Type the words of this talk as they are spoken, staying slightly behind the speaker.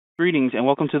Greetings and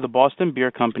welcome to the Boston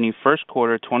Beer Company First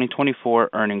Quarter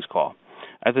 2024 Earnings Call.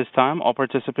 At this time, all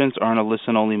participants are in a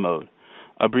listen-only mode.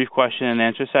 A brief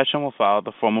question-and-answer session will follow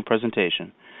the formal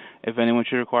presentation. If anyone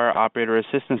should require operator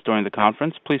assistance during the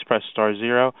conference, please press star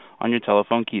zero on your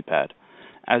telephone keypad.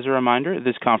 As a reminder,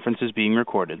 this conference is being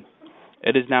recorded.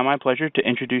 It is now my pleasure to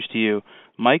introduce to you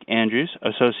Mike Andrews,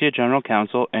 Associate General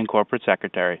Counsel and Corporate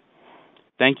Secretary.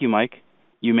 Thank you, Mike.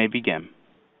 You may begin.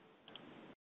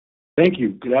 Thank you.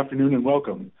 Good afternoon and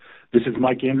welcome. This is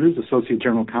Mike Andrews, Associate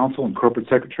General Counsel and Corporate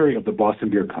Secretary of the Boston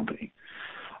Beer Company.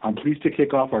 I'm pleased to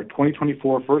kick off our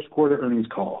 2024 first quarter earnings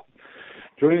call.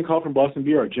 Joining the call from Boston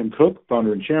Beer are Jim Koch,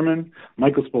 Founder and Chairman,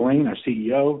 Michael Spillane, our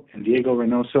CEO, and Diego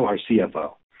Reynoso, our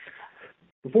CFO.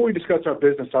 Before we discuss our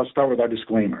business, I'll start with our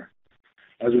disclaimer.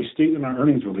 As we state in our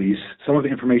earnings release, some of the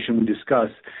information we discuss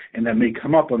and that may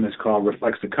come up on this call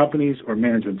reflects the company's or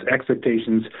management's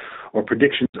expectations or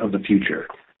predictions of the future.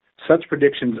 Such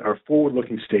predictions are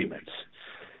forward-looking statements.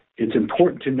 It's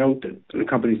important to note that the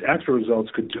company's actual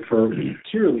results could differ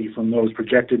materially from those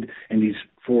projected in these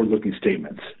forward-looking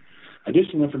statements.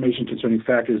 Additional information concerning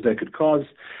factors that could cause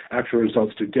actual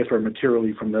results to differ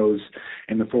materially from those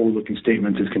in the forward-looking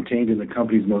statements is contained in the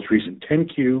company's most recent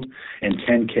 10-Q and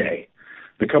 10-K.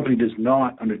 The company does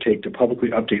not undertake to publicly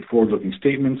update forward-looking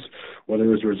statements,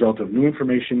 whether as a result of new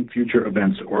information, future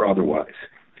events, or otherwise.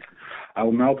 I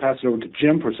will now pass it over to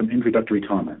Jim for some introductory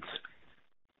comments.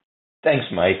 Thanks,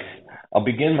 Mike. I'll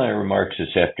begin my remarks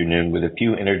this afternoon with a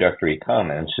few introductory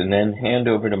comments and then hand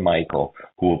over to Michael,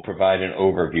 who will provide an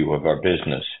overview of our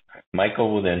business.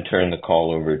 Michael will then turn the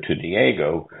call over to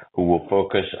Diego, who will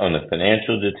focus on the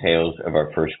financial details of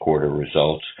our first quarter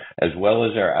results, as well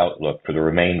as our outlook for the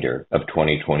remainder of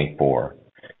 2024.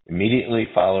 Immediately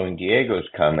following Diego's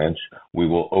comments, we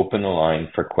will open the line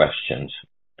for questions.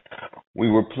 We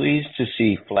were pleased to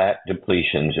see flat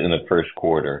depletions in the first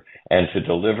quarter and to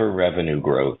deliver revenue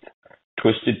growth.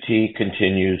 Twisted Tea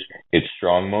continues its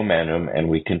strong momentum, and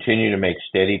we continue to make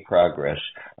steady progress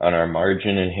on our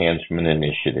margin enhancement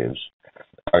initiatives.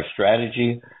 Our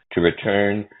strategy to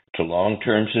return to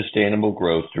long-term sustainable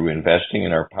growth through investing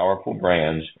in our powerful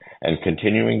brands and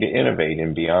continuing to innovate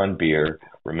in Beyond Beer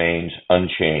remains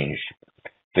unchanged.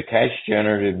 The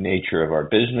cash-generative nature of our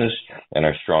business and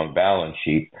our strong balance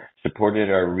sheet supported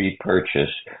our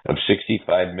repurchase of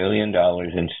 $65 million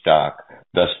in stock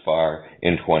thus far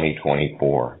in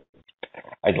 2024.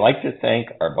 I'd like to thank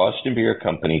our Boston Beer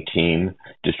Company team,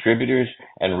 distributors,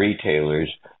 and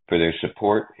retailers for their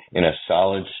support in a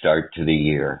solid start to the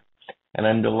year. And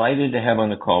I'm delighted to have on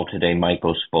the call today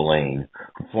Michael Spillane,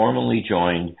 who formally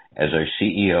joined as our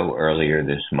CEO earlier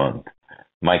this month.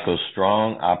 Michael's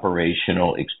strong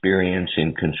operational experience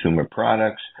in consumer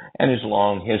products and his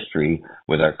long history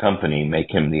with our company make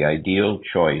him the ideal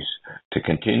choice to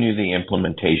continue the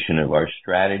implementation of our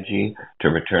strategy to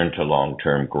return to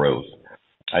long-term growth.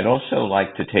 I'd also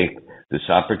like to take this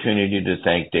opportunity to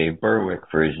thank Dave Berwick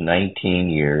for his 19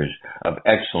 years of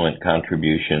excellent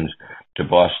contributions to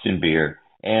Boston Beer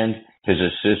and his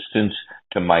assistance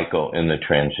to Michael in the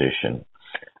transition.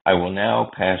 I will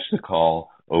now pass the call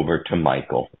over to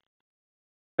Michael.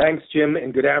 Thanks, Jim,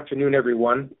 and good afternoon,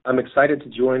 everyone. I'm excited to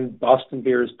join Boston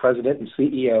Beer's President and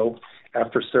CEO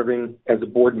after serving as a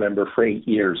board member for 8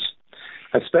 years.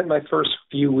 I've spent my first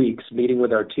few weeks meeting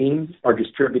with our team, our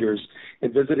distributors,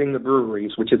 and visiting the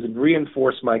breweries, which has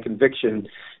reinforced my conviction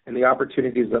in the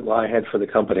opportunities that lie ahead for the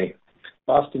company.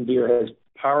 Boston Beer has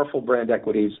powerful brand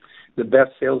equities, the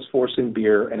best sales force in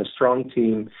beer, and a strong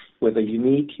team with a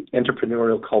unique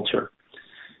entrepreneurial culture.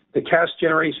 The cash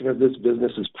generation of this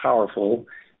business is powerful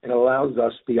and allows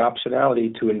us the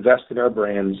optionality to invest in our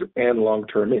brands and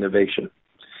long-term innovation.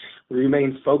 We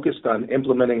remain focused on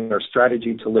implementing our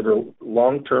strategy to deliver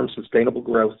long-term sustainable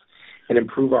growth and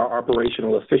improve our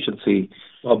operational efficiency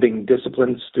while being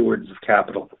disciplined stewards of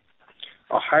capital.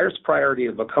 Our highest priority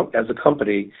as a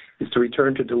company is to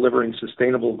return to delivering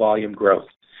sustainable volume growth.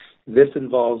 This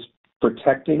involves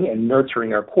protecting and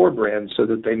nurturing our core brands so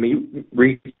that they may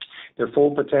reach their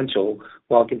full potential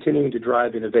while continuing to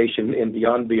drive innovation in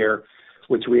Beyond Beer,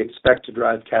 which we expect to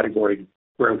drive category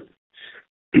growth.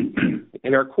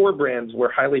 In our core brands,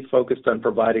 we're highly focused on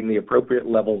providing the appropriate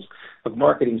levels of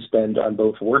marketing spend on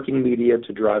both working media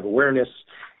to drive awareness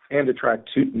and attract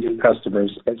new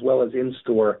customers, as well as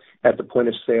in-store at the point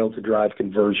of sale to drive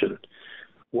conversion.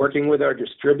 Working with our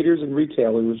distributors and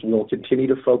retailers, we'll continue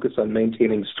to focus on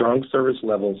maintaining strong service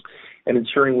levels and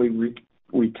ensuring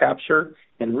we capture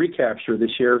and recapture the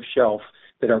share of shelf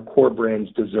that our core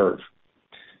brands deserve.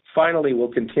 Finally,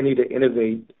 we'll continue to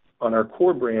innovate on our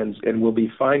core brands, and we'll be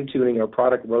fine-tuning our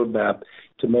product roadmap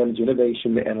to manage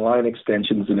innovation and line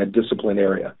extensions in a disciplined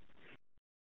area.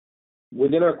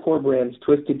 Within our core brands,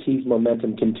 Twisted Tea's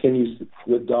momentum continues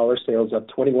with dollar sales up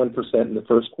 21% in the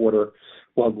first quarter,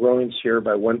 while growing share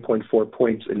by 1.4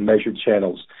 points in measured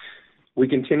channels. We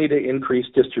continue to increase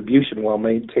distribution while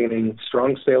maintaining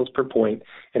strong sales per point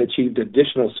and achieved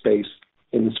additional space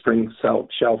in the spring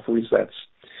shelf resets.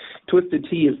 Twisted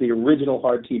Tea is the original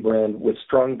hard tea brand with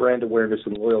strong brand awareness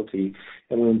and loyalty,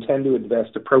 and we intend to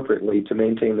invest appropriately to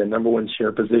maintain the number one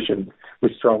share position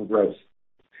with strong growth.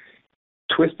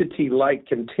 Twisted Tea Light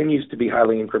continues to be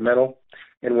highly incremental,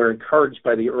 and we're encouraged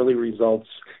by the early results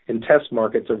in test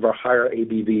markets of our higher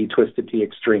ABV Twisted Tea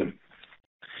Extreme.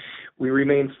 We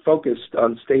remain focused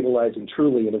on stabilizing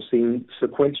Truly and have seen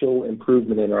sequential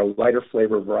improvement in our lighter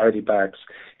flavor variety packs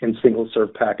and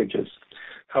single-serve packages.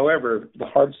 However, the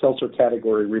hard seltzer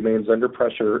category remains under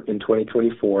pressure in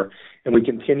 2024, and we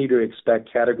continue to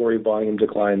expect category volume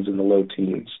declines in the low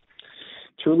teens.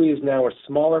 Truly is now a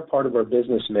smaller part of our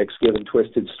business mix given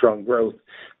Twisted's strong growth,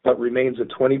 but remains a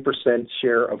 20%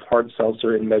 share of hard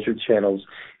seltzer in measured channels,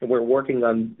 and we're working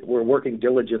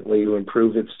diligently to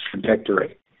improve its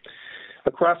trajectory.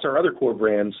 Across our other core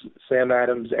brands, Sam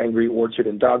Adams, Angry Orchard,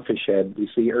 and Dogfish Head, we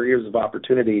see areas of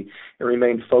opportunity and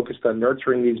remain focused on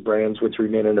nurturing these brands, which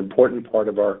remain an important part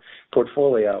of our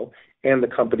portfolio and the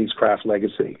company's craft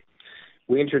legacy.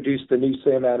 We introduced the new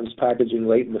Sam Adams packaging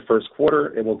late in the first quarter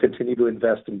and will continue to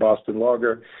invest in Boston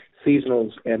Lager,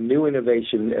 seasonals, and new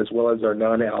innovation, as well as our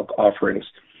non-alc offerings.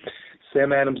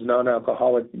 Sam Adams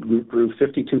non-alcoholic grew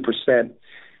 52%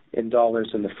 in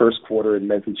dollars in the first quarter in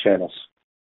measured channels.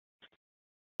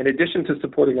 In addition to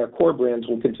supporting our core brands,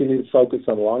 we'll continue to focus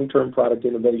on long-term product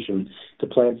innovation to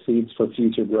plant seeds for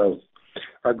future growth.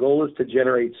 Our goal is to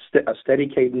generate a steady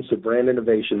cadence of brand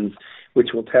innovations, which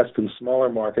we'll test in smaller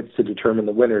markets to determine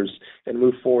the winners and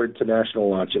move forward to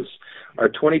national launches. Our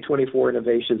 2024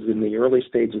 innovations in the early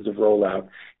stages of rollout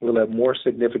will have more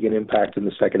significant impact in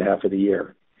the second half of the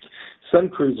year. Sun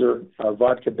Cruiser, our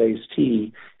vodka-based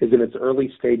tea, is in its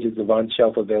early stages of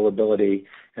on-shelf availability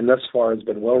and thus far has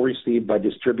been well received by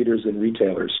distributors and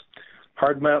retailers.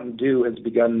 Hard Mountain Dew has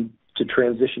begun to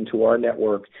transition to our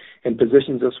network and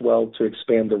positions us well to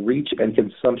expand the reach and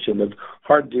consumption of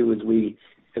Hard Dew as we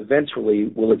eventually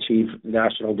will achieve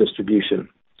national distribution.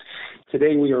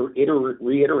 Today we are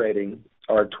reiterating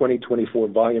our 2024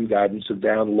 volume guidance of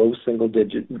down low single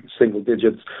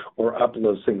digits or up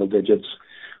low single digits.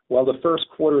 While the first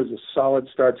quarter is a solid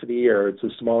start to the year, it's a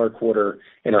smaller quarter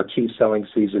and our key selling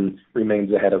season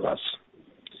remains ahead of us.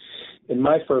 In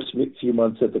my first few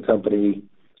months at the company,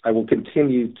 I will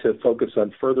continue to focus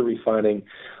on further refining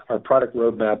our product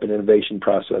roadmap and innovation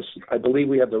process. I believe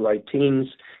we have the right teams,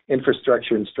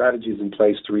 infrastructure, and strategies in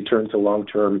place to return to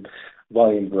long-term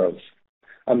volume growth.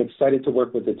 I'm excited to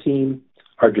work with the team,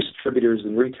 our distributors,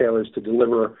 and retailers to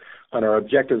deliver on our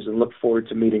objectives and look forward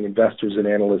to meeting investors and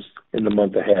analysts in the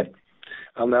month ahead.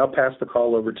 I'll now pass the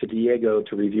call over to Diego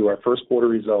to review our first quarter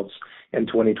results and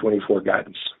 2024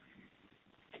 guidance.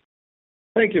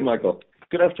 Thank you, Michael.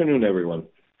 Good afternoon, everyone.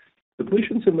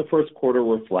 Depletions in the first quarter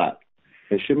were flat,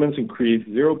 and shipments increased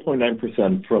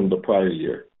 0.9% from the prior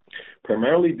year,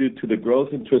 primarily due to the growth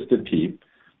in Twisted Tea,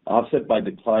 offset by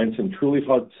declines in Truly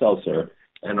Hard Seltzer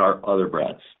and our other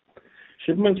brands.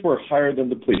 Shipments were higher than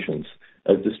depletions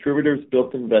as distributors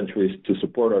built inventories to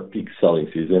support our peak selling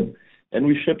season, and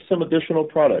we shipped some additional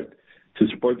product to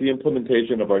support the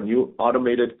implementation of our new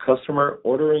automated customer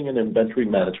ordering and inventory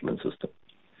management system.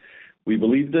 We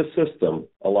believe this system,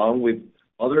 along with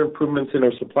other improvements in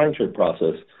our supply chain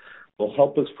process, will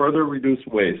help us further reduce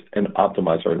waste and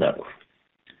optimize our network.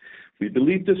 We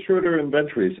believe distributor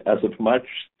inventories as of March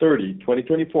 30,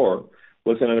 2024,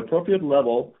 was at an appropriate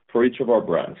level for each of our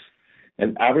brands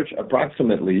and averaged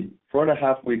approximately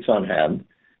 4.5 weeks on hand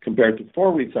compared to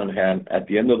 4 weeks on hand at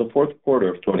the end of the fourth quarter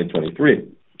of 2023,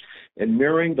 and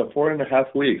mirroring the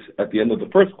 4.5 weeks at the end of the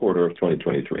first quarter of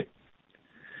 2023.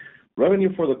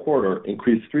 Revenue for the quarter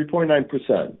increased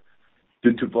 3.9%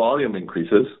 due to volume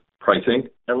increases, pricing,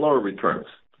 and lower returns.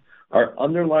 Our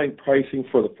underlying pricing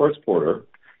for the first quarter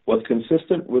was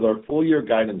consistent with our full-year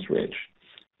guidance range,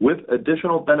 with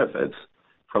additional benefits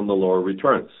from the lower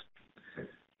returns.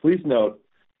 Please note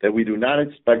that we do not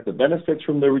expect the benefits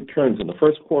from the returns in the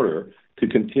first quarter to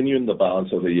continue in the balance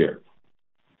of the year.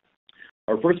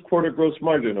 Our first quarter gross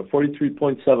margin of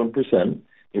 43.7%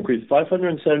 increased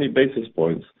 570 basis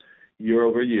points year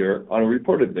over year on a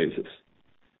reported basis.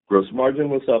 Gross margin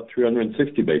was up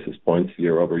 360 basis points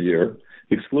year over year,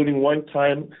 excluding one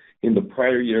time in the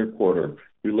prior year quarter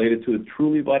related to the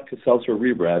Truly Vodka Seltzer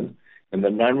rebrand and the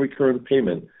non-recurrent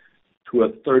payment to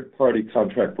a third-party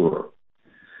contract brewer.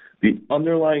 The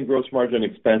underlying gross margin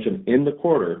expansion in the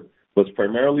quarter was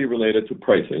primarily related to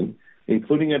pricing,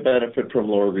 including a benefit from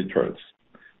lower returns,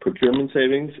 procurement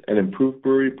savings, and improved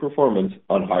brewery performance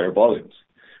on higher volumes,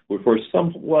 which were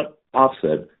somewhat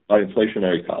offset by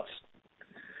inflationary costs.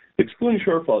 Excluding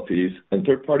shortfall fees and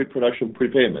third-party production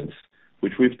prepayments,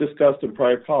 which we've discussed in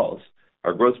prior calls,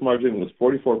 our gross margin was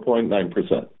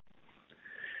 44.9%.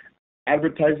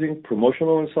 Advertising,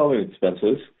 promotional, and selling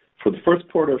expenses for the first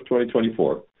quarter of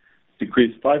 2024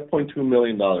 decreased $5.2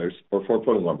 million, or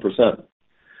 4.1%,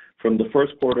 from the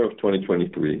first quarter of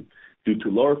 2023 due to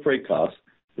lower freight costs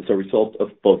as a result of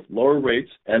both lower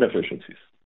rates and efficiencies.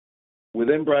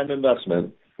 Within brand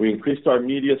investment, we increased our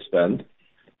media spend,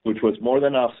 which was more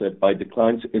than offset by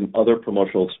declines in other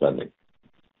promotional spending.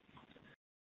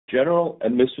 General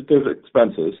administrative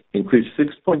expenses increased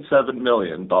 $6.7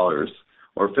 million, or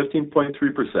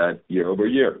 15.3%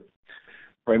 year-over-year,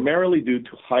 primarily due to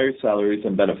higher salaries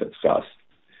and benefits costs,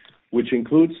 which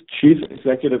includes Chief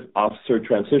Executive Officer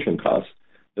transition costs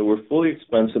that were fully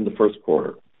expensed in the first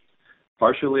quarter,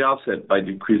 partially offset by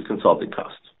decreased consulting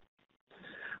costs.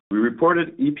 We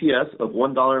reported EPS of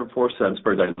 $1.04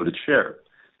 per diluted share,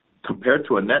 compared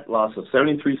to a net loss of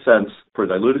 73 cents per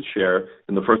diluted share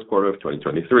in the first quarter of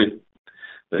 2023.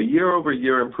 The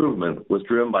year-over-year improvement was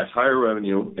driven by higher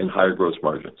revenue and higher gross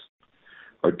margins.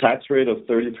 Our tax rate of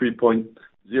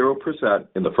 33.0%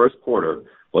 in the first quarter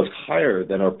was higher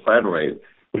than our plan rate,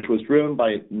 which was driven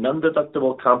by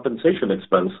non-deductible compensation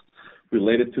expense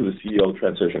related to the CEO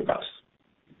transition costs.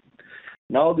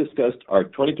 Now I'll discuss our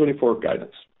 2024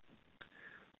 guidance.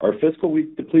 Our fiscal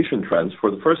week depletion trends for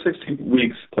the first 16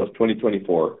 weeks of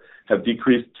 2024 have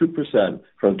decreased 2%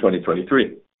 from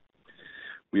 2023.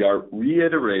 We are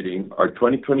reiterating our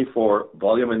 2024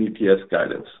 volume and EPS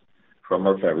guidance from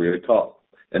our February call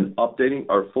and updating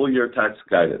our full-year tax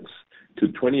guidance to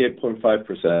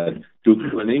 28.5%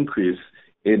 due to an increase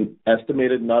in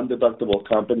estimated non-deductible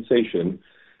compensation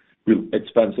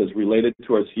expenses related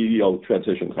to our CEO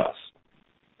transition costs.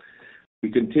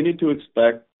 We continue to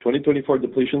expect 2024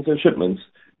 depletions and shipments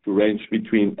to range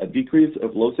between a decrease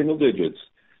of low single digits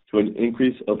to an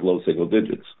increase of low single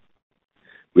digits.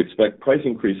 We expect price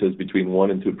increases between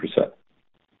 1% and 2%.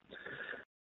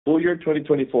 Full year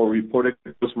 2024 reported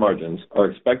gross margins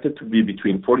are expected to be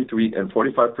between 43% and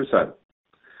 45%.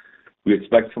 We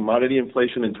expect commodity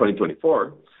inflation in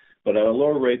 2024, but at a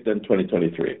lower rate than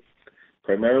 2023,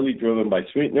 primarily driven by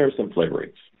sweeteners and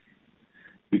flavorings.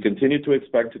 We continue to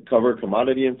expect to cover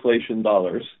commodity inflation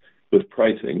dollars with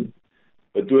pricing,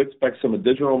 but do expect some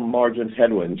additional margin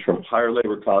headwinds from higher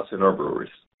labor costs in our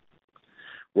breweries.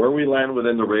 Where we land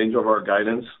within the range of our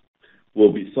guidance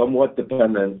will be somewhat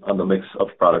dependent on the mix of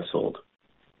products sold.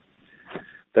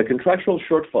 The contractual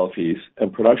shortfall fees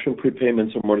and production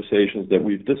prepayments amortizations that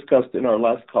we've discussed in our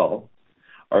last call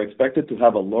are expected to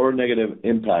have a lower negative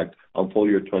impact on full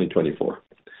year 2024,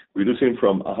 reducing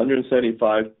from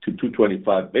 175 to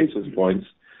 225 basis points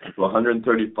to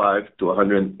 135 to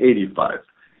 185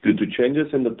 due to changes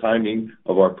in the timing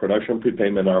of our production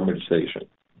prepayment amortization.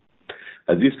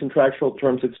 As these contractual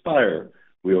terms expire,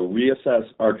 we will reassess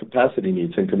our capacity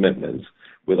needs and commitments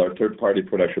with our third-party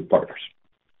production partners.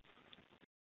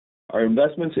 Our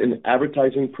investments in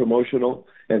advertising, promotional,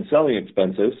 and selling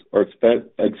expenses are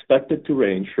expected to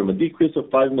range from a decrease of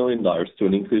 $5 million to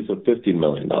an increase of $15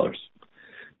 million.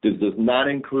 This does not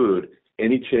include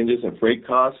any changes in freight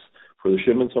costs for the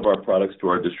shipments of our products to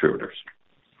our distributors.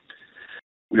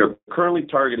 We are currently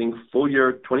targeting full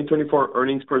year 2024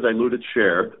 earnings per diluted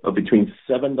share of between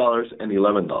 $7 and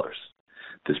 $11.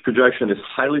 This projection is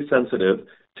highly sensitive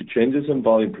to changes in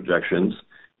volume projections,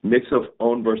 mix of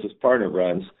owned versus partner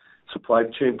brands, supply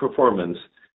chain performance,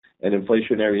 and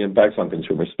inflationary impacts on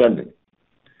consumer spending.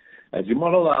 As you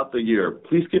model out the year,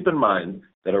 please keep in mind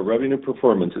that our revenue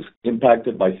performance is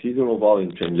impacted by seasonal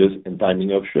volume changes and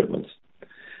timing of shipments.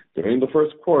 During the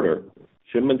first quarter,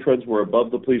 shipment trends were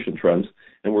above depletion trends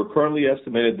and were currently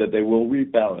estimated that they will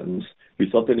rebalance,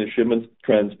 resulting in shipment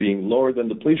trends being lower than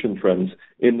depletion trends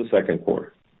in the second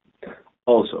quarter.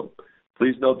 Also,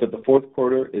 please note that the fourth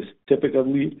quarter is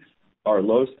typically our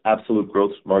lowest absolute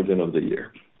gross margin of the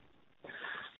year.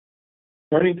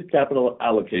 Turning to capital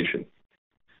allocation,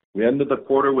 we ended the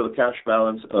quarter with a cash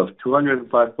balance of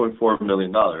 $205.4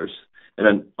 million and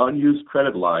an unused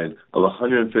credit line of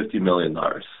 $150 million,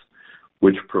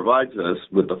 which provides us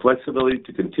with the flexibility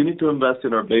to continue to invest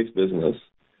in our base business,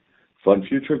 fund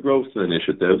future growth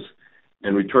initiatives,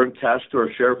 and return cash to our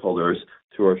shareholders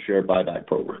through our share buyback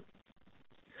program.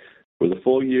 For the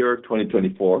full year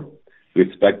 2024, we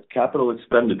expect capital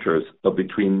expenditures of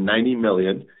between $90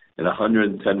 million and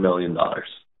 $110 million.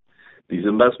 These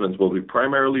investments will be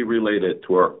primarily related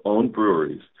to our own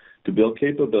breweries to build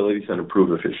capabilities and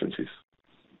improve efficiencies.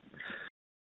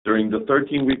 During the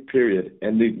 13-week period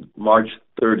ending March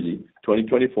 30,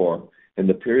 2024, and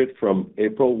the period from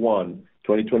April 1,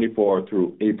 2024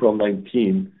 through April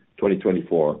 19,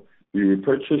 2024, we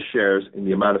repurchased shares in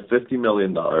the amount of $50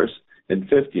 million and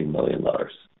 $15 million.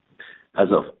 As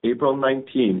of April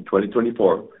 19,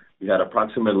 2024, we had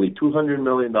approximately $200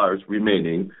 million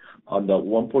remaining on the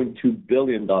 $1.2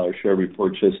 billion share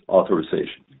repurchase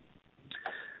authorization.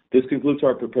 This concludes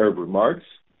our prepared remarks,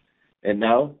 and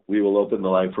now we will open the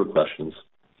line for questions.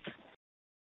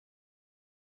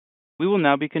 We will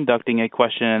now be conducting a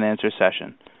question-and-answer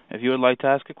session. If you would like to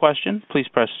ask a question, please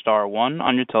press star 1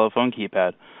 on your telephone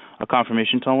keypad. A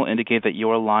confirmation tone will indicate that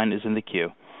your line is in the queue.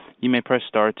 You may press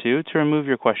star 2 to remove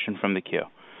your question from the queue.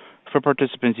 For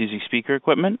participants using speaker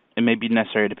equipment, it may be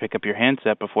necessary to pick up your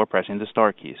handset before pressing the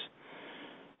star keys.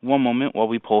 One moment while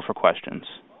we poll for questions.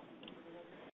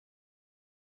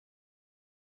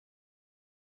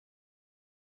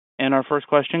 And our first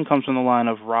question comes from the line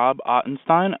of Rob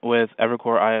Ottenstein with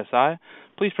Evercore ISI.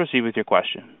 Please proceed with your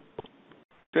question.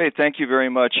 Great. Thank you very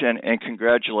much, and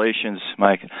congratulations,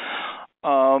 Mike.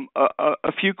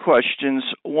 A few questions.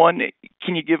 One,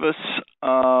 can you give us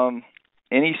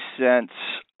any sense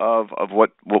of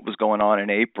what was going on in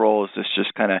April? Is this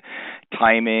just kind of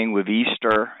timing with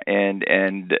Easter and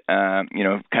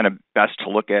kind of best to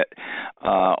look at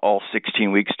all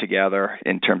 16 weeks together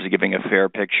in terms of giving a fair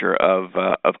picture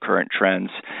of current trends?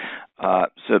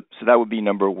 So that would be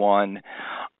number one.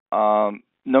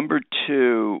 Number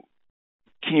two,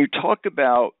 can you talk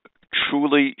about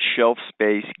truly shelf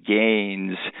space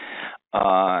gains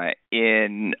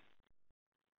in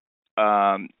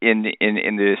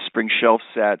the spring shelf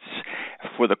sets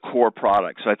for the core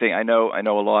products? So I know a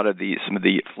lot of some of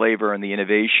the flavor and the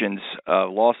innovations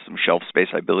lost some shelf space,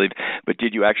 I believe, but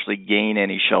did you actually gain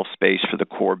any shelf space for the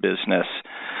core business?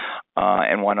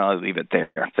 And why not leave it there?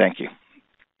 Thank you.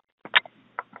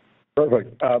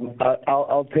 Perfect.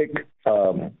 I'll take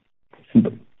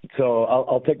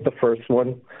I'll take the first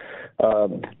one.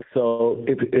 So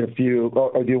if you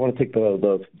or do you want to take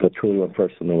the Truly one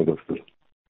first, and then we'll go first?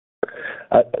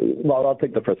 Well, I'll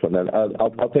take the first one then.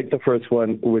 I'll take the first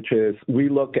one, which is we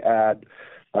look at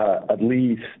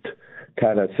least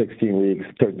kind of 16 weeks,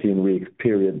 13 weeks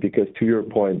period, because to your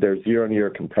point, there's year-on-year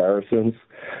comparisons.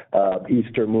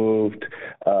 Easter moved.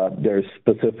 There's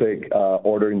specific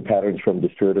ordering patterns from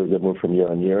distributors that move from year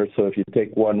on year. So if you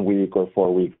take 1 week or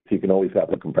 4 weeks, you can always have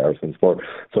the comparisons for.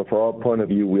 So for our point of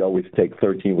view, we always take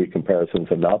 13-week comparisons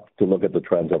enough to look at the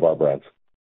trends of our brands.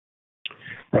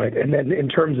 Right. And then in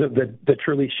terms of the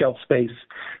Truly shelf space,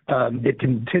 it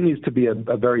continues to be a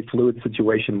very fluid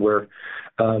situation where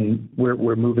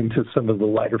we're moving to some of the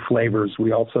lighter flavors.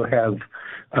 We also have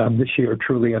this year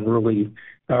Truly Unruly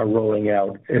rolling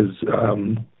out as a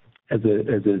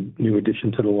new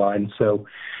addition to the line. So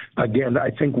again, I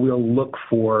think we'll look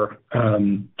for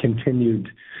continued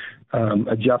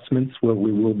adjustments where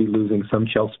we will be losing some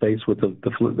shelf space with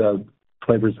the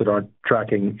flavors that aren't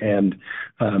tracking and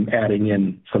adding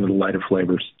in some of the lighter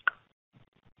flavors.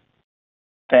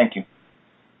 Thank you.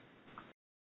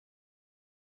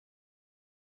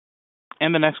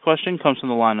 And the next question comes from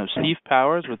the line of Steve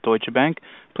Powers with Deutsche Bank.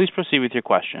 Please proceed with your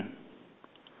question.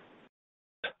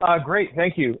 Great,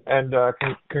 thank you, and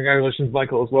congratulations,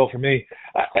 Michael, as well for me.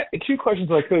 2 questions,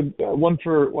 if I could. One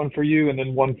for you, and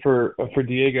then one for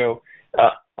Diego.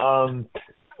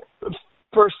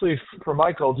 Firstly, for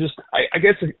Michael, just I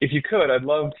guess if you could, I'd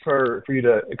love for you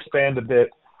to expand a bit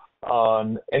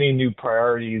on any new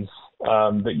priorities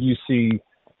that you see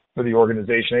for the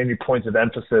organization, any points of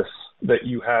emphasis that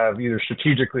you have either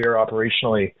strategically or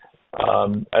operationally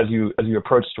as you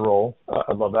approach the role.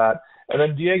 I'd love that. And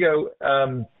then Diego,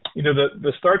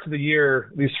 the start to the year,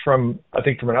 at least from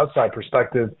an outside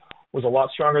perspective, was a lot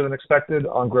stronger than expected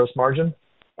on gross margin.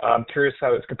 I'm curious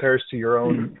how it compares to your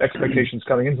own expectations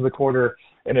coming into the quarter,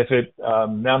 and if it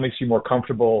now makes you more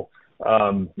comfortable,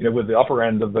 with the upper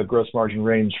end of the gross margin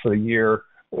range for the year,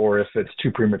 or if it's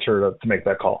too premature to make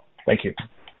that call. Thank you.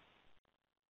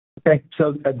 Okay,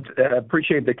 so I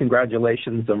appreciate the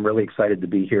congratulations. I'm really excited to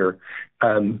be here.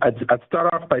 I'd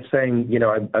start off by saying,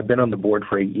 I've been on the board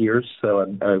for 8 years, so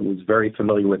I was very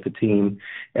familiar with the team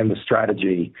and the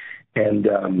strategy, and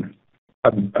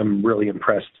I'm really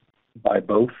impressed by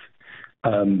both.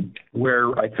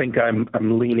 Where I think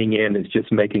I'm leaning in is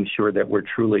just making sure that we're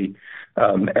truly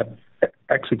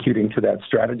executing to that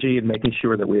strategy and making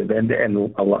sure that we have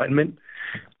end-to-end alignment.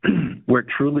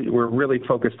 We're really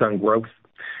focused on growth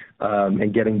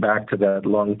and getting back to that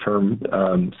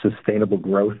long-term sustainable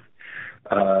growth.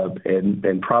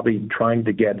 and probably trying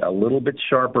to get a little bit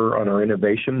sharper on our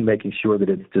innovation, making sure that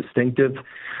it's distinctive,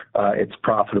 it's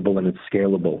profitable, and it's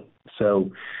scalable.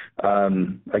 So,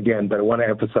 again, but I want to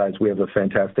emphasize we have a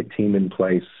fantastic team in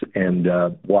place and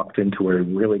walked into a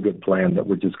really good plan that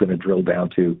we're just going to drill down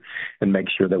to and make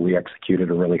sure that we execute at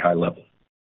a really high level.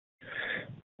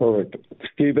 All right.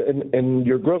 Steve, in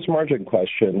your gross margin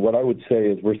question, what I would say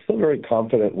is we're still very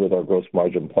confident with our gross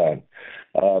margin plan,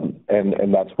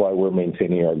 and that's why we're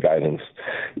maintaining our guidance.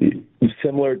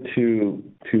 Similar to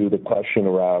the question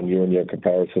around year-on-year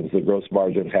comparisons, the gross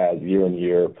margin has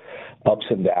year-on-year ups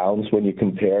and downs when you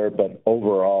compare, but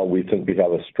overall, we think we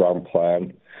have a strong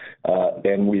plan,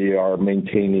 and we are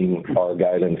maintaining our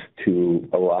guidance to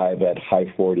arrive at high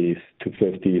 40s to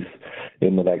 50s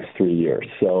in the next 3 years.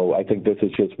 So I think this is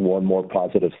just one more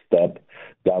positive step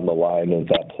down the line of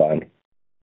that plan.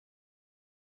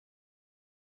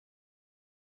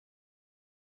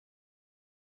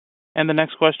 And the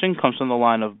next question comes from the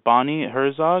line of Bonnie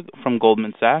Herzog from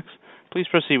Goldman Sachs. Please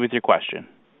proceed with your question.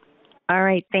 All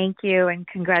right, thank you, and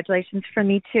congratulations from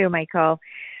me too, Michael.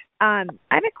 I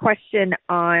have a question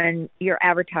on your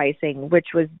advertising, which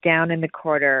was down in the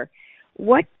quarter.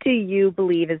 What do you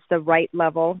believe is the right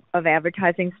level of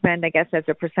advertising spend, I guess, as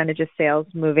a percentage of sales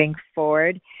moving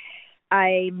forward?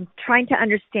 I'm trying to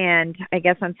understand, I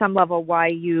guess, on some level, why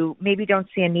you maybe don't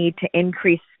see a need to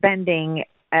increase spending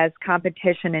as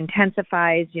competition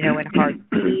intensifies, in hard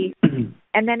tea,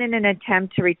 and then in an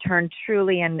attempt to return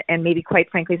Truly and maybe,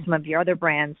 quite frankly, some of your other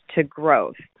brands to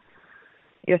growth.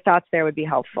 Your thoughts there would be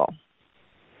helpful.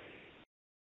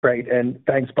 Great, and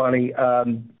thanks, Bonnie.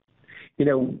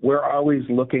 We're always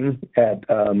looking at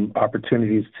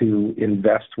opportunities to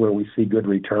invest where we see good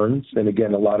returns, and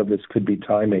again, a lot of this could be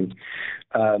timing.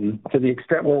 To the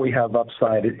extent where we have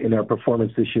upside in our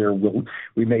performance this year,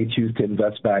 we may choose to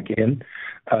invest back in.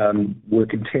 We're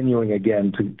continuing,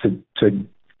 again, to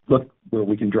look where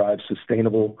we can drive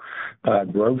sustainable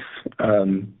growth.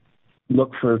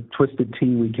 Look for Twisted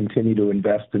Tea. We continue to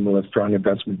invest in a strong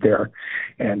investment there,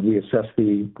 and we assess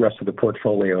the rest of the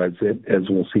portfolio as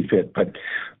we'll see fit. But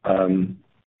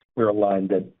we're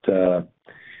aligned that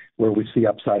where we see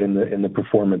upside in the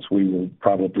performance, we will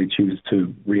probably choose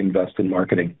to reinvest in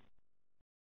marketing.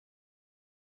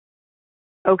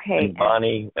 Okay. And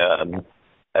Bonnie,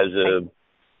 as a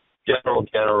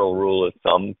general rule of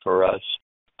thumb for us,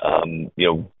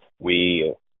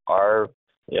 we are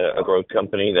a growth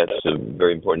company. That's a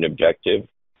very important objective.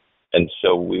 And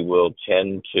so we will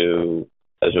tend to,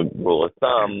 as a rule of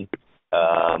thumb,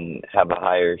 have a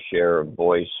higher share of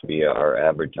voice via our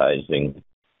advertising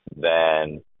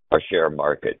than our share of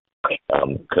market,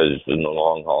 because in the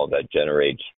long haul that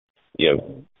generates,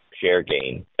 share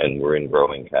gain, and we're in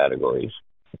growing categories.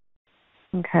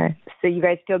 Okay. So you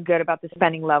guys feel good about the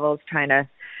spending levels, trying to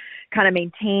kind of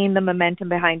maintain the momentum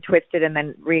behind Twisted and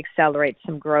then reaccelerate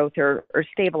some growth or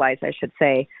stabilize, I should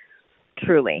say,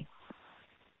 Truly.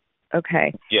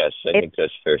 Okay. Yes, I think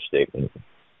that's a fair statement.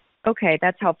 Okay,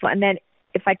 that's helpful. And then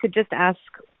if I could just ask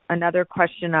another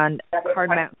question on Hard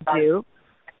Mountain Dew,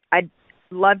 I'd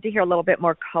love to hear a little bit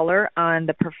more color on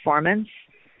the performance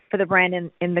for the brand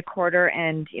in the quarter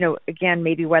and, again,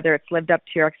 maybe whether it's lived up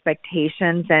to your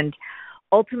expectations and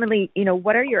ultimately,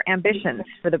 what are your ambitions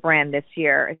for the brand this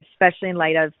year, especially in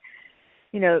light of,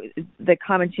 the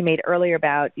comments you made earlier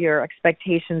about your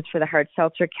expectations for the hard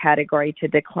seltzer category to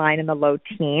decline in the low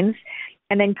teens?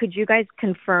 And then could you guys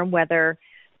confirm whether,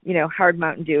 Hard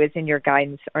Mountain Dew is in your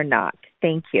guidance or not?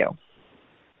 Thank you.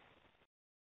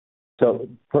 So,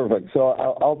 perfect. So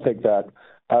I'll take that.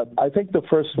 I think the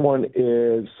first one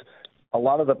is a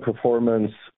lot of the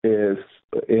performance is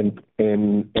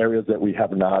in areas that we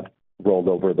have not rolled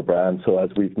over the brand. So as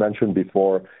we've mentioned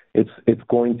before, it's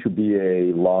going to be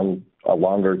a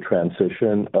longer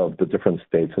transition of the different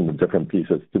states and the different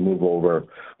pieces to move over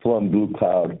from Blue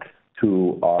Cloud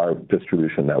to our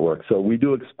distribution network. So we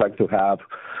do expect to have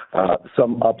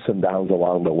some ups and downs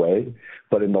along the way,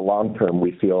 but in the long term,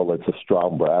 we feel it's a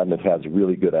strong brand. It has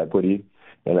really good equity,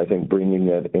 and I think bringing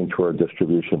it into our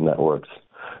distribution networks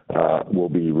will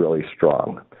be really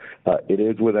strong. It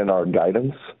is within our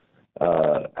guidance,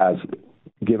 as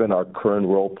given our current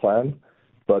roll plan,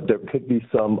 but there could be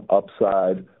some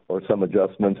upside or some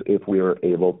adjustments if we are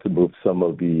able to move some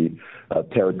of the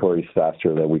territories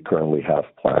faster than we currently have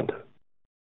planned.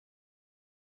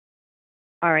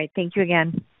 All right. Thank you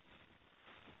again.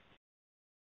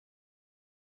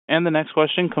 And the next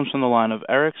question comes from the line of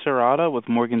Eric Serotta with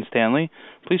Morgan Stanley.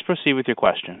 Please proceed with your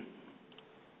question.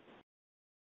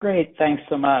 Great. Thanks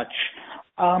so much.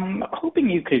 Hoping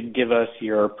you could give us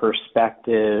your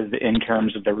perspective in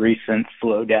terms of the recent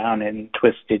slowdown in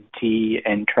Twisted Tea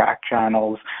and track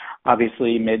channels.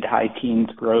 Obviously, mid-high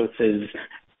teens growth is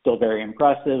still very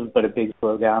impressive, but a big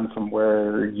slowdown from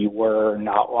where you were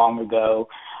not long ago.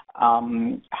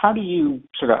 How do you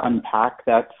sort of unpack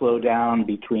that slowdown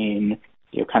between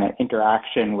kind of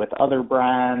interaction with other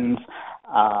brands,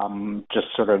 just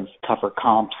sort of tougher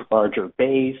comps, larger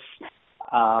base?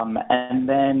 And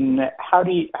then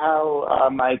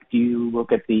Mike, do you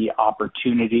look at the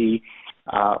opportunity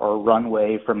or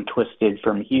runway from Twisted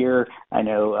from here? I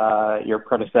know your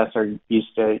predecessor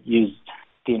used to use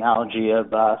the analogy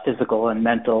of physical and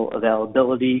mental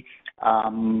availability.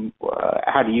 What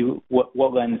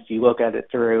lens do you look at it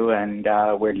through, and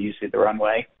where do you see the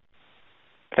runway?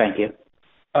 Thank you.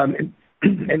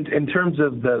 In terms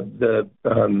of the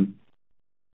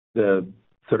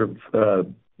sort of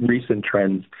recent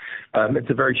trends, it's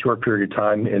a very short period of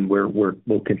time, and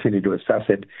we'll continue to assess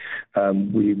it.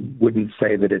 We wouldn't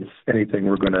say that it's anything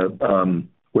we're going to.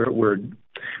 We're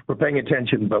paying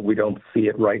attention, but we don't see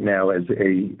it right now as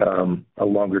a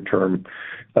longer term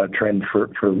trend for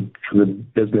the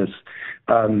business.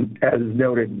 As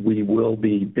noted, we will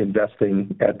be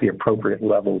investing at the appropriate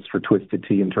levels for Twisted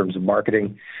Tea in terms of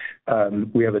marketing.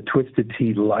 We have a Twisted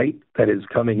Tea Light that is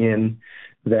coming in.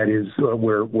 That is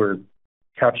we're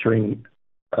capturing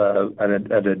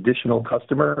an additional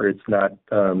customer. It's not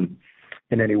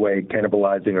in any way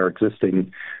cannibalizing our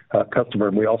existing customer.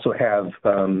 And we also have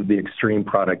the Extreme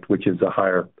product, which is a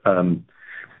higher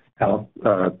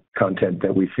content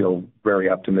that we feel very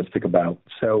optimistic about.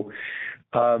 So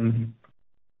I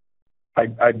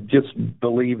just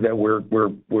believe that we're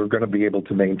going to be able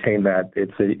to maintain that.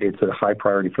 It's a high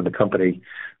priority for the company,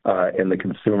 and the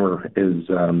consumer is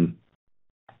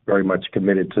very much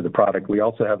committed to the product. We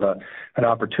also have an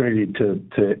opportunity to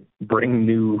bring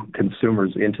new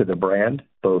consumers into the brand,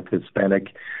 both Hispanic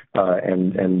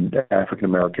and African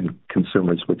American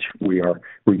consumers, which we are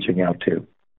reaching out to.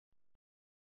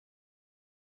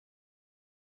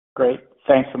 Great.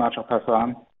 Thanks so much. I'll pass it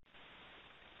on.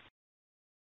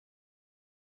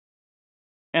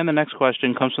 And the next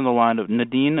question comes from the line of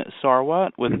Nadine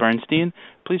Sarwat with Bernstein.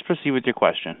 Please proceed with your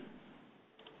question.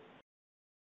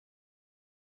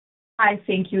 Hi,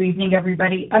 thank you. Evening,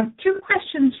 everybody. Two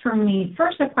questions from me.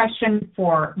 First, a question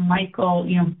for Michael.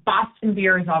 Boston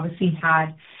Beer has obviously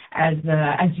had, as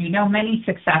you know, many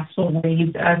successful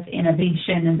waves of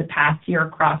innovation in the past year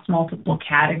across multiple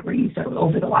categories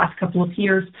over the last couple of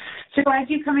years. So as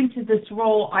you come into this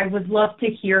role, I would love to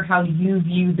hear how you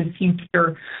view the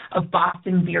future of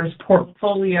Boston Beer's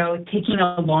portfolio, taking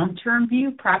a long-term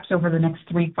view, perhaps over the next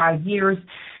 3-5 years,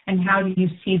 and how do you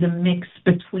see the mix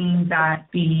between that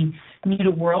being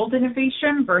new-to-world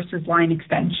innovation versus line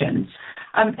extensions?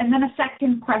 And then a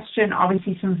second question,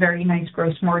 obviously some very nice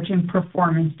gross margin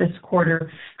performance this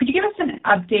quarter. Could you give us an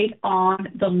update on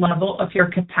the level of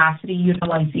your capacity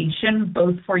utilization,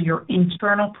 both for your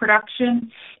internal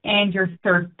production and your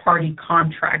third-party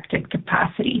contracted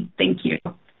capacity? Thank you.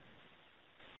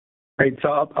 Great.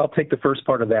 So I'll take the first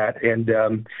part of that. And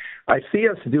I see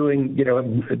us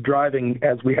driving,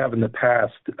 as we have in the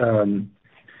past,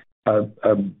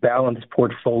 a balanced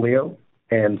portfolio.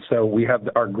 And so we have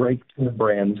our great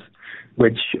brands,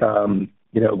 which, the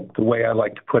way I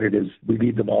like to put it is we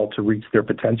need them all to reach their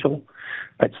potential.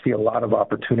 I see a lot of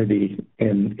opportunity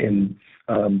in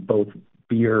both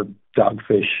beer,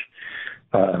 Dogfish,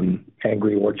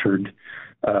 Angry Orchard.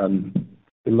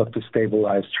 We look to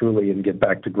stabilize Truly and get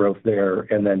back to growth there,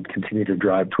 and then continue to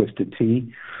drive Twisted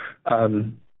Tea.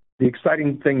 The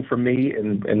exciting thing for me,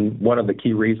 and one of the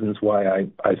key reasons why I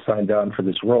signed on for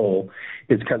this role,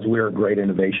 is because we're a great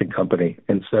innovation company.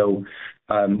 And so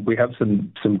we have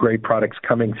some great products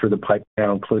coming through the pipe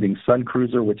now, including Sun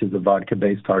Cruiser, which is a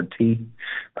vodka-based hard tea,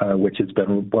 which has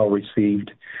been well received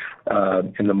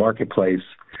in the marketplace.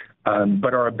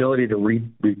 But our ability to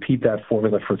repeat that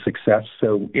formula for success.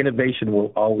 So innovation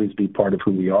will always be part of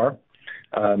who we are.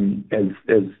 As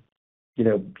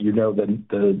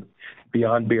the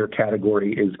Beyond Beer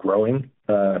category is growing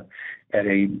at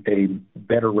a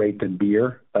better rate than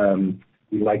beer.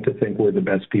 We like to think we're the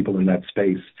best people in that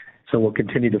space. So we'll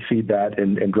continue to feed that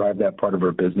and drive that part of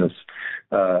our business.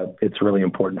 It's really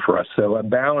important for us. So a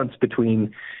balance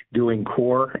between doing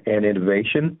core and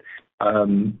innovation.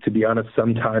 To be honest,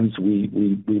 sometimes we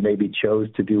maybe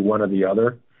chose to do one or the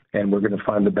other, and we're going to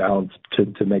find the balance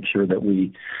to make sure that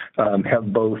we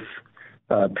have both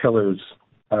pillars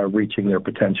reaching their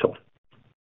potential.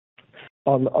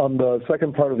 On the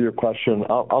second part of your question,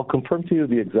 I'll confirm to you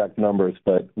the exact numbers,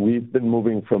 but we've been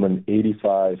moving from an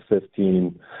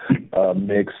 85-15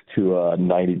 mix to a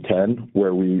 90-10,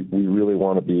 where we really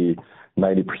want to be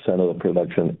 90% of the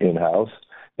production in-house,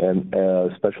 and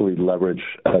especially leverage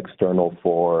external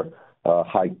for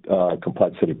high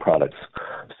complexity products.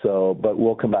 So, but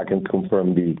we'll come back and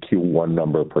confirm the Q1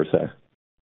 number per se.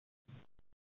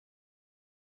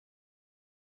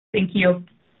 Thank you.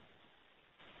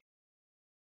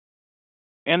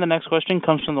 And the next question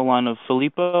comes from the line of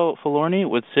Filippo Falorni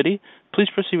with Citi. Please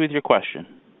proceed with your question.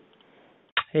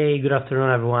 Hey, good afternoon,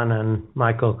 everyone, and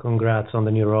Michael, congrats on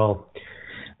the new role.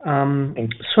 So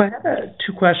I had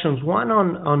two questions. One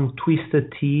on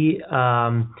Twisted Tea.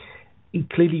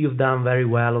 Clearly, you've done very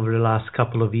well over the last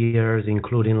couple of years,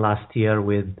 including last year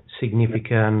with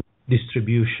significant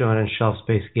distribution and shelf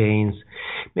space gains.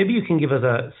 Maybe you can give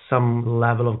us some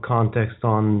level of context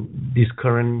on these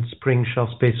current spring shelf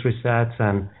space resets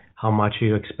and how much are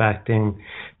you expecting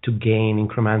to gain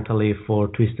incrementally for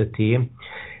Twisted Tea.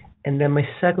 And then my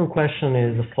second question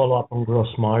is a follow-up on gross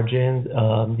margin.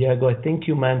 Diego, I think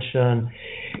you mentioned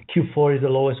Q4 is the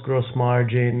lowest gross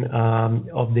margin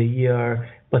of the year,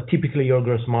 but typically your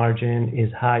gross margin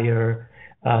is higher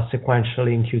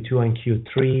sequentially in Q2 and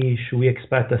Q3. Should we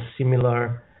expect a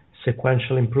similar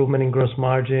sequential improvement in gross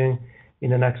margin in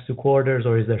the next 2 quarters,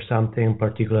 or is there something in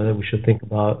particular that we should think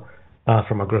about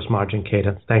from a gross margin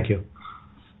cadence? Thank you.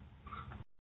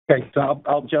 Okay, so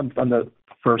I'll jump on the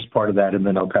first part of that, and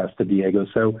then I'll pass to Diego.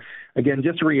 So again,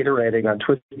 just reiterating on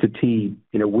Twisted Tea,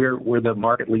 we're the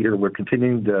market leader. We're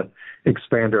continuing to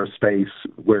expand our space.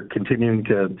 We're continuing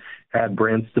to add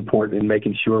brand support and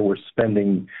making sure we're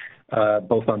spending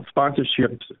both on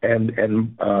sponsorships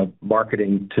and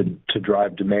marketing to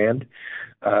drive demand.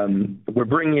 We're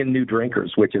bringing in new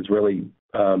drinkers, which is really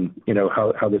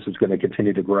how this is going to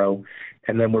continue to grow.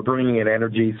 And then we're bringing in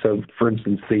energy. So, for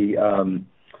instance,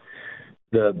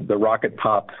 the Rocket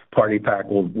Pop Party Pack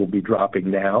will be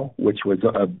dropping now, which was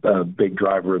a big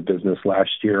driver of business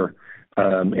last year.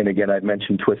 And again, I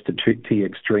mentioned Twisted Tea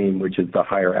Extreme, which is the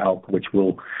higher alc, which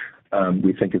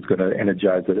we think is going to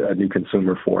energize a new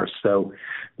consumer for us. So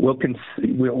we'll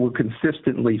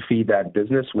consistently feed that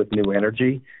business with new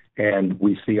energy, and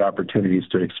we see opportunities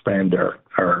to expand our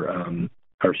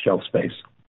shelf space.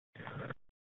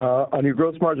 On your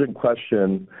gross margin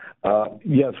question,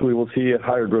 yes, we will see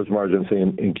higher gross margins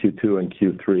in Q2 and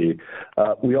Q3.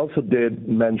 We also did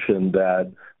mention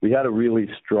that we had a really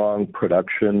strong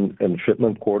production and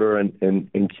shipment quarter in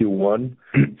Q1.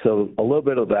 So a little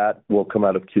bit of that will come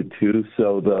out of Q2.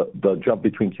 So the jump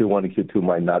between Q1 and Q2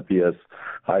 might not be as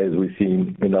high as we've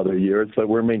seen in other years. But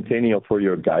we're maintaining a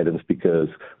full-year guidance because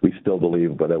we still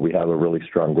believe that we have a really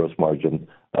strong gross margin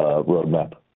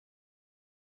roadmap.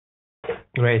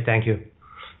 Great, thank you.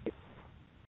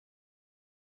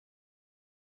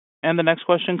 And the next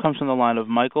question comes from the line of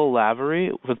Michael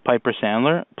Lavery with Piper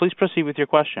Sandler. Please proceed with your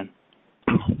question.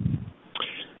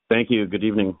 Thank you. Good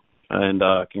evening, and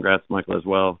congrats, Michael, as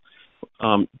well.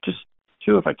 Just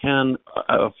two, if I can,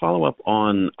 a follow-up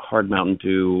on Hard Mountain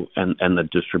Dew and the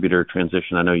distributor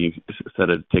transition. I know you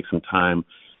said it takes some time.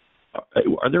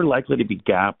 Are there likely to be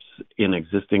gaps in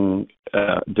existing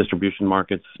distribution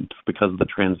markets because of the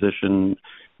transition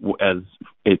as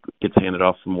it gets handed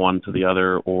off from one to the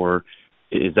other, or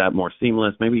is that more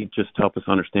seamless? Maybe just help us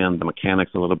understand the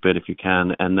mechanics a little bit if you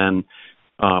can. And then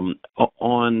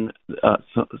on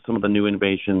some of the new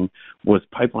innovation, was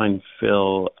pipeline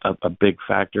fill a big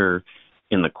factor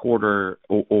in the quarter,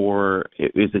 or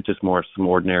is it just more some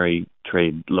ordinary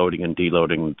trade loading and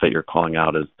deloading that you're calling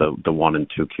out as the 1 and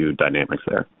 2Q dynamics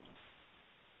there?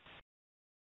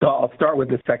 So I'll start with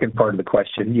the second part of the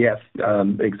question. Yes,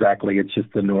 exactly. It's just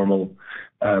the normal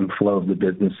flow of the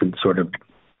business and sort of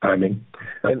timing.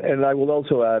 And I will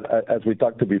also add, as we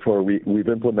talked to before, we've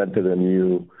implemented a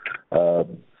new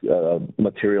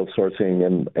material sourcing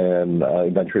and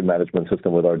inventory management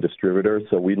system with our distributors.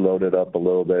 So we loaded up a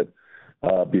little bit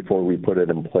before we put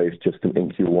it in place in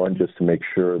Q1, just to make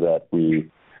sure that we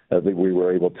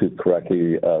were able to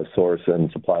correctly source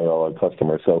and supply all our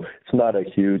customers. So it's not a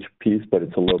huge piece, but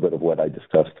it's a little bit of what I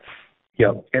discussed.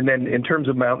 Yeah, and then in terms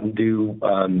of Mountain Dew,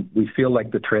 we feel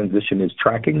like the transition is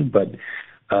tracking, but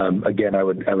again, I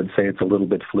would say it's a little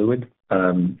bit fluid,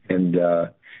 and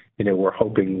we're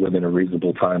hoping within a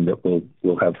reasonable time that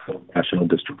we'll have full national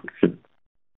distribution.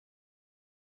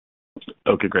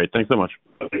 Okay, great. Thanks so much.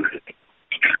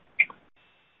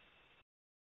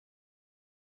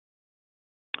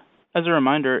 As a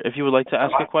reminder, if you would like to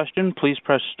ask a question, please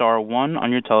press star 1 on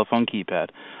your telephone keypad.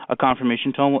 A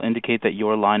confirmation tone will indicate that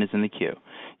your line is in the queue.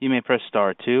 You may press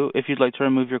star 2 if you'd like to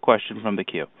remove your question from the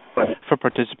queue. For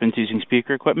participants using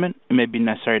speaker equipment, it may be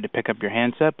necessary to pick up your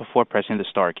handset before pressing the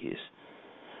star keys.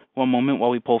 One moment while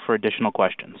we pull for additional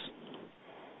questions.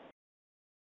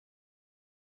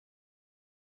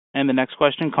 And the next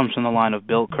question comes from the line of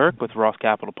Bill Kirk with Roth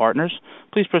Capital Partners.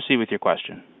 Please proceed with your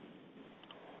question.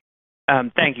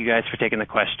 Thank you guys for taking the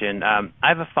question. I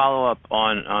have a follow-up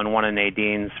on one of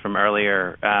Nadine's from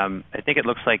earlier. I think it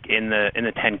looks like in the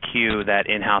 10Q that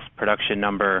in-house production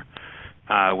number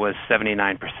was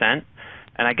 79%.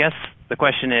 And I guess the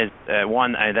question is,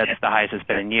 one, that's the highest it's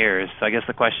been in years. So I guess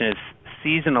the question is,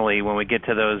 seasonally, when we get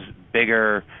to those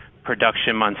bigger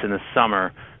production months in the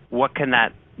summer, what can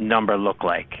that number look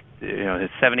like? You know,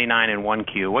 it's 79 in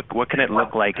 1Q. What can it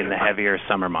look like in the heavier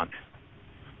summer months?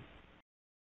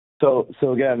 So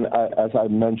again, as I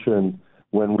mentioned,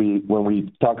 when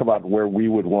we talk about where we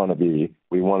would want to be,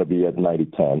 we want to be at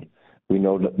 90-10. We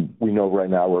know right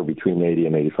now we're between 80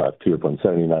 and 85, to your point,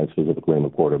 79 specifically in the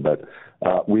quarter, but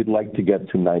we'd like to get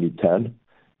to 90-10,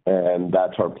 and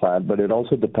that's our plan. But it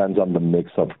also depends on the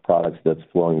mix of products that's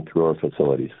flowing through our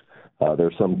facilities.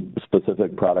 There's some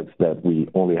specific products that we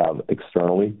only have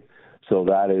externally, so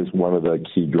that is one of the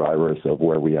key drivers of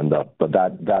where we end up. But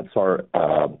that's our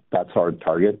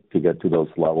target, to get to those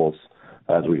levels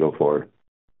as we go forward.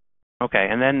 Okay,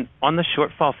 and then on the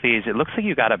shortfall fees, it looks like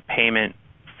you got a payment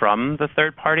from the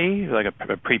third party, like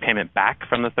a prepayment back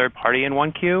from the third party in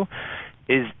 1Q.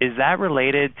 Is that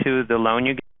related to the loan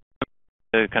you gave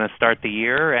to kind of start the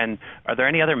year? And are there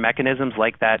any other mechanisms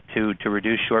like that to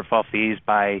reduce shortfall fees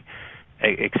by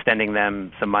extending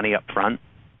them some money up front,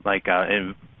 like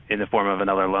in the form of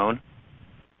another loan?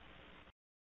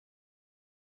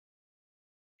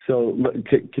 So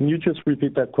can you just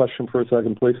repeat that question for a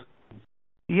second, please?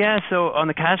 Yeah, so on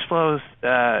the cash flows,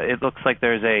 it looks like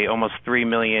there's almost $3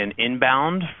 million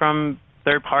inbound from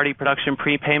third-party production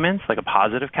prepayments, like a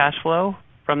positive cash flow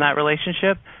from that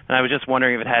relationship. And I was just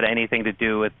wondering if it had anything to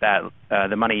do with that,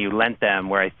 the money you lent them,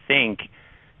 where I think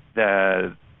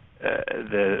the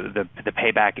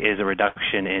payback is a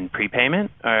reduction in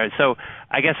prepayment. So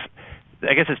I guess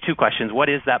it's two questions. What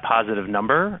is that positive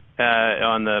number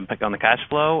on the cash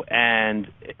flow, and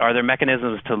are there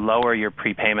mechanisms to lower your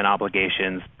prepayment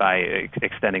obligations by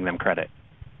extending them credit?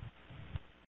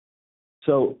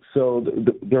 So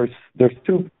there's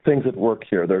two things at work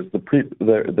here. There's the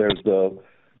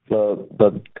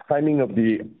timing of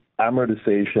the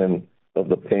amortization of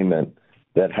the payment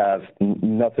that has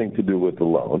nothing to do with the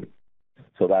loan.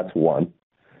 So that's one.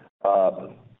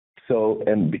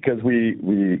 And because we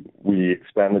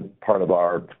expanded part of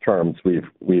our terms,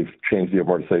 we've changed the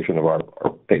amortization of our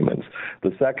payments.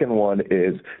 The second one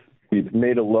is we've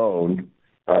made a loan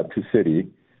to Citi.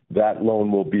 That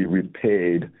loan will be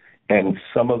repaid, and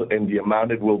the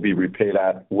amount it will be repaid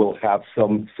at will have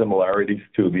some similarities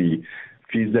to the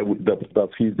fees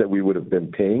that we would have been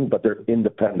paying, but they're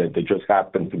independent. They just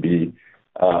happen to be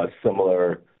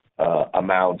similar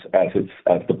amounts as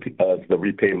the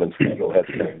repayment schedule has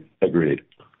been agreed.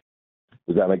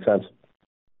 Does that make sense?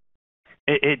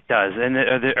 It does. And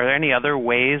are there any other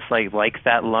ways like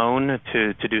that loan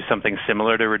to do something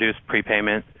similar to reduce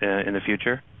prepayment in the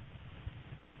future?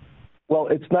 Well,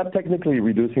 it's not technically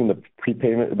reducing the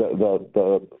prepayment,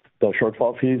 the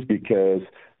shortfall fees, because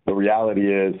the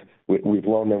reality is we've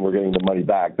loaned them, we're getting the money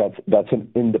back. That's an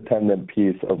independent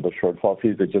piece of the shortfall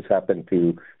fees. It just happened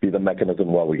to be the mechanism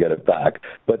while we get it back.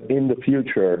 But in the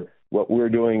future, what we're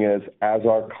doing is, as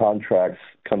our contracts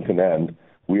come to an end,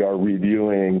 we are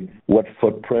reviewing what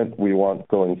footprint we want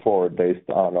going forward based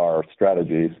on our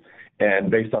strategies.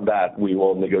 And based on that, we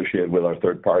will negotiate with our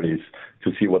third parties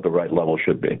to see what the right level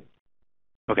should be.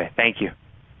 Okay, thank you.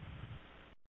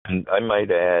 And I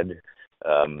might add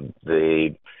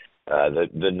the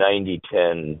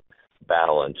 90-10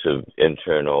 balance of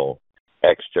internal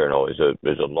external is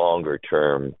a longer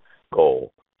term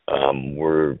goal.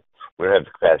 We're going to have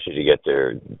the capacity to get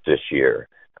there this year,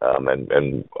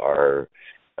 and our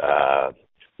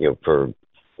for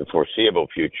the foreseeable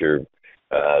future,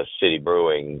 Citi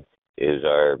Brewing is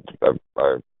our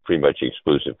pretty much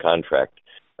exclusive contract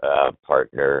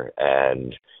partner,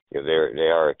 and they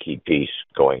are a key piece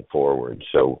going forward.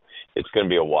 So it's going to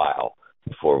be a while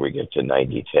before we get to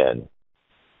 90-10.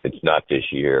 It's not this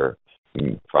year,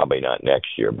 probably not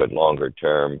next year, but longer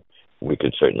term, we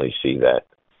could certainly see that.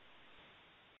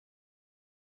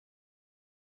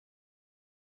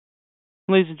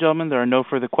 Ladies and gentlemen, there are no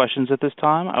further questions at this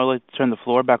time. I would like to turn the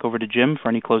floor back over to Jim for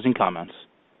any closing comments.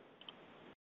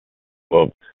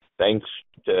 Well, thanks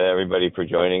to everybody for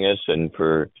joining us and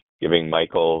for giving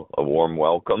Michael a warm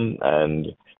welcome, and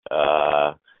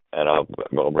I'll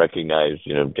recognize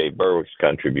Dave Berwick's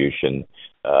contribution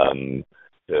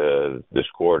to this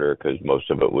quarter, because most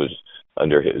of it was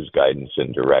under his guidance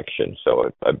and direction.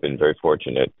 So I've been very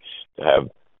fortunate to have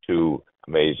two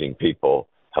amazing people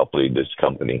help lead this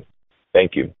company.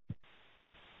 Thank you.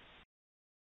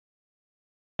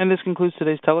 And this concludes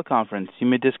today's teleconference. You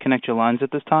may disconnect your lines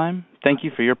at this time. Thank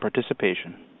you for your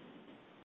participation.